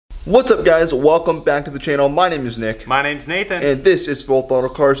What's up, guys? Welcome back to the channel. My name is Nick. My name's Nathan. And this is Full Throttle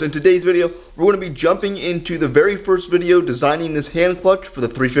Cars. In today's video, we're going to be jumping into the very first video designing this hand clutch for the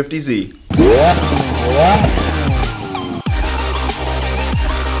 350Z.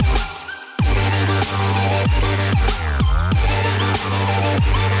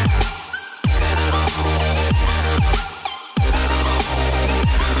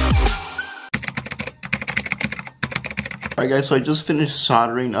 Alright guys, so I just finished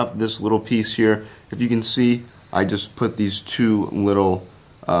soldering up this little piece here. If you can see, I just put these two little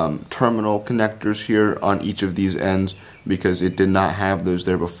terminal connectors here on each of these ends because it did not have those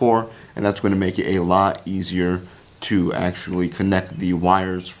there before, and that's going to make it a lot easier to actually connect the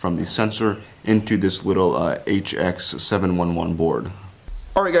wires from the sensor into this little HX711 board.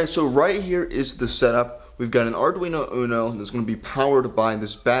 Alright guys, so right here is the setup. We've got an Arduino Uno that's going to be powered by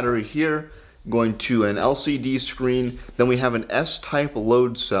this battery here, going to an LCD screen, then we have an S-type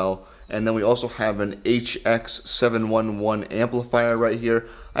load cell, and then we also have an HX711 amplifier right here.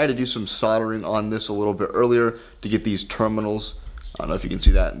 I had to do some soldering on this a little bit earlier to get these terminals, I don't know if you can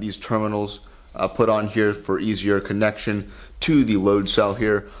see that, these terminals put on here for easier connection to the load cell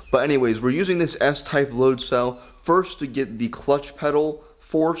here. But anyways, we're using this S-type load cell first to get the clutch pedal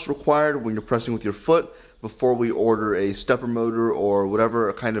force required when you're pressing with your foot, before we order a stepper motor or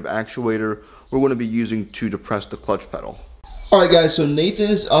whatever kind of actuator we're going to be using to depress the clutch pedal. Alright guys, so Nathan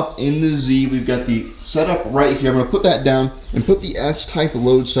is up in the Z. We've got the setup right here. I'm going to put that down and put the S-type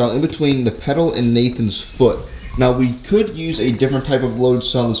load cell in between the pedal and Nathan's foot. Now we could use a different type of load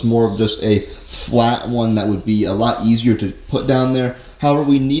cell that's more of just a flat one that would be a lot easier to put down there. However,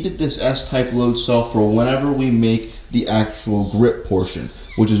 we needed this S-type load cell for whenever we make the actual grip portion,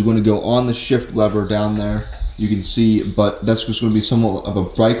 which is going to go on the shift lever down there, you can see, but that's just going to be somewhat of a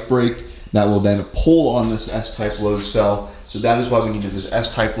bike brake that will then pull on this S-type load cell. So that is why we needed this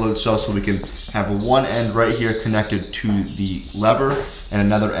S-type load cell, so we can have one end right here connected to the lever and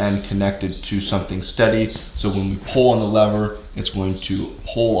another end connected to something steady. So when we pull on the lever, it's going to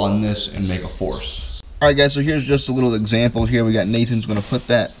pull on this and make a force. Alright guys, so here's just a little example here. We got Nathan's going to put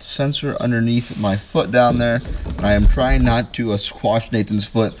that sensor underneath my foot down there. And I am trying not to squash Nathan's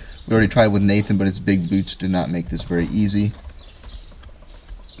foot. We already tried with Nathan, but his big boots did not make this very easy.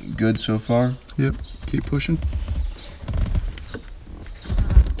 Good so far? Yep, keep pushing.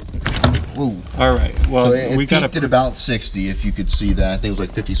 Whoa. Alright, well, so it peaked at about 60, if you could see that. I think it was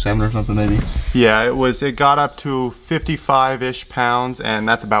like 57 or something maybe. Yeah, it got up to 55-ish pounds, and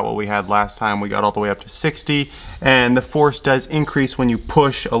that's about what we had last time. We got all the way up to 60, and the force does increase when you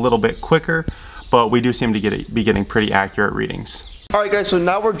push a little bit quicker, but we do seem to be getting pretty accurate readings. Alright guys, so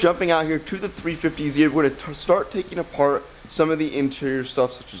now we're jumping out here to the 350Z. We're going to start taking apart some of the interior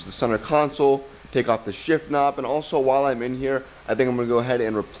stuff, such as the center console, take off the shift knob, and also while I'm in here, I think I'm going to go ahead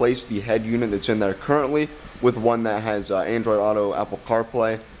and replace the head unit that's in there currently with one that has Android Auto, Apple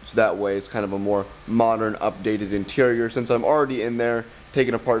CarPlay, so that way it's kind of a more modern, updated interior. Since I'm already in there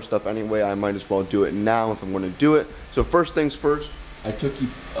taking apart stuff anyway, I might as well do it now if I'm going to do it. So first things first, I took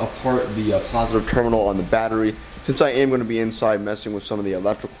apart the positive terminal on the battery. Since I am going to be inside messing with some of the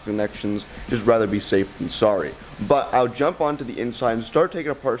electrical connections, just rather be safe than sorry. But I'll jump onto the inside and start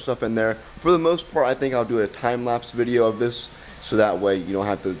taking apart stuff in there. For the most part, I think I'll do a time-lapse video of this, so that way you don't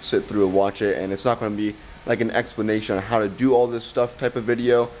have to sit through and watch it, and it's not going to be like an explanation on how to do all this stuff type of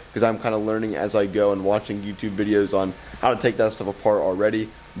video, because I'm kind of learning as I go and watching YouTube videos on how to take that stuff apart already.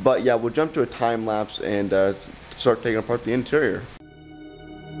 But yeah, we'll jump to a time-lapse and start taking apart the interior.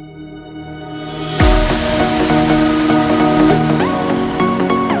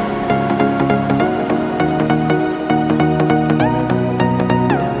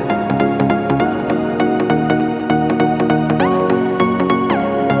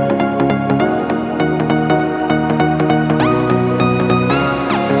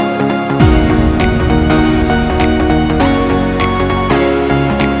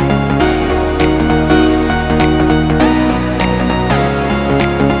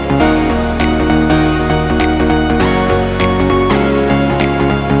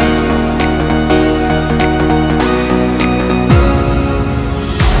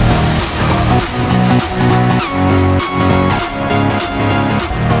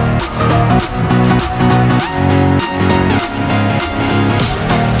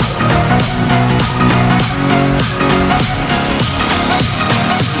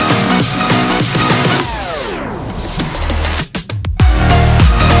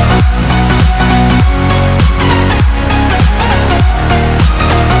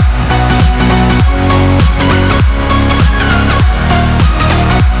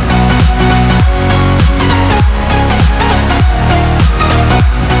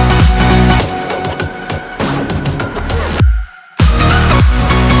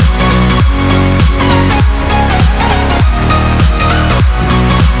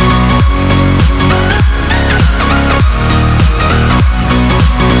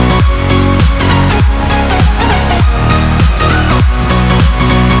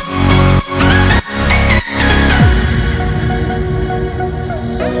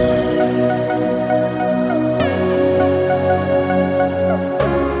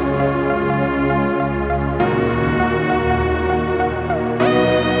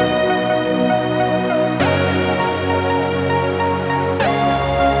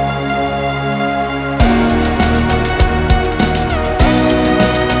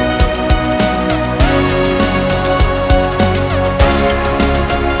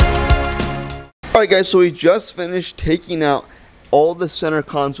 Alright guys, so we just finished taking out all the center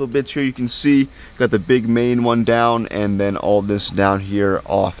console bits here. You can see got the big main one down and then all this down here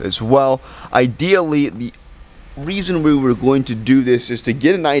off as well. Ideally, the reason we were going to do this is to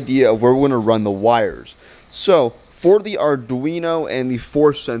get an idea of where we're going to run the wires. So for the Arduino and the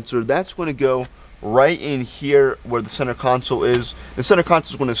force sensor, that's going to go right in here where the center console is. The center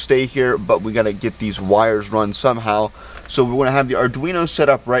console is going to stay here, but we got to get these wires run somehow. So we're going to have the Arduino set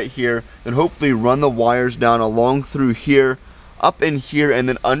up right here, then hopefully run the wires down along through here, up in here, and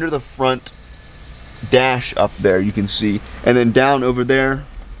then under the front dash up there you can see, and then down over there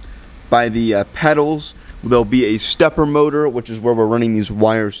by the pedals there'll be a stepper motor, which is where we're running these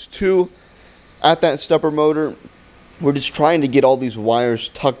wires to. At that stepper motor, we're just trying to get all these wires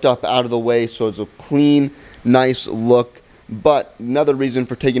tucked up out of the way so it's a clean, nice look. But another reason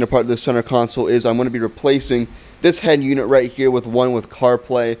for taking apart this center console is I'm going to be replacing this head unit right here with one with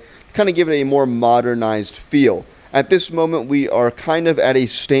CarPlay, kind of give it a more modernized feel. At this moment, we are kind of at a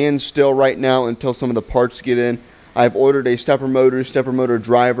standstill right now until some of the parts get in. I've ordered a stepper motor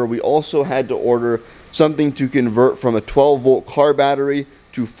driver. We also had to order something to convert from a 12-volt car battery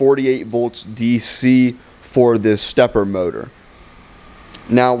to 48 volts DC for this stepper motor.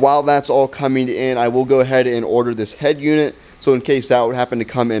 Now, while that's all coming in, I will go ahead and order this head unit. So in case that would happen to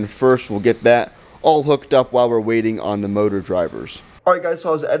come in first, we'll get that all hooked up while we're waiting on the motor drivers. Alright guys, so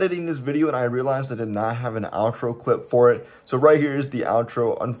I was editing this video and I realized I did not have an outro clip for it. So right here is the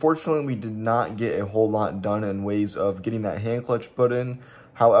outro. Unfortunately, we did not get a whole lot done in ways of getting that hand clutch put in.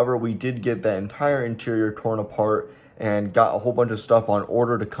 However, we did get that entire interior torn apart and got a whole bunch of stuff on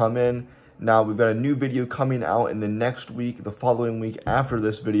order to come in. Now we've got a new video coming out in the next week, the following week after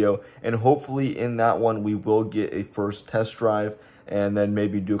this video, and hopefully in that one we will get a first test drive and then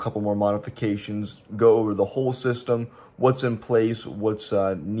maybe do a couple more modifications, go over the whole system, what's in place, what's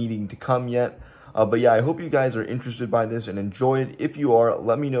needing to come yet. But yeah, I hope you guys are interested by this and enjoy it. If you are,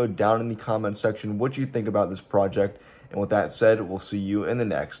 let me know down in the comment section what you think about this project. And with that said, we'll see you in the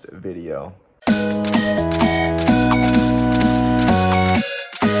next video.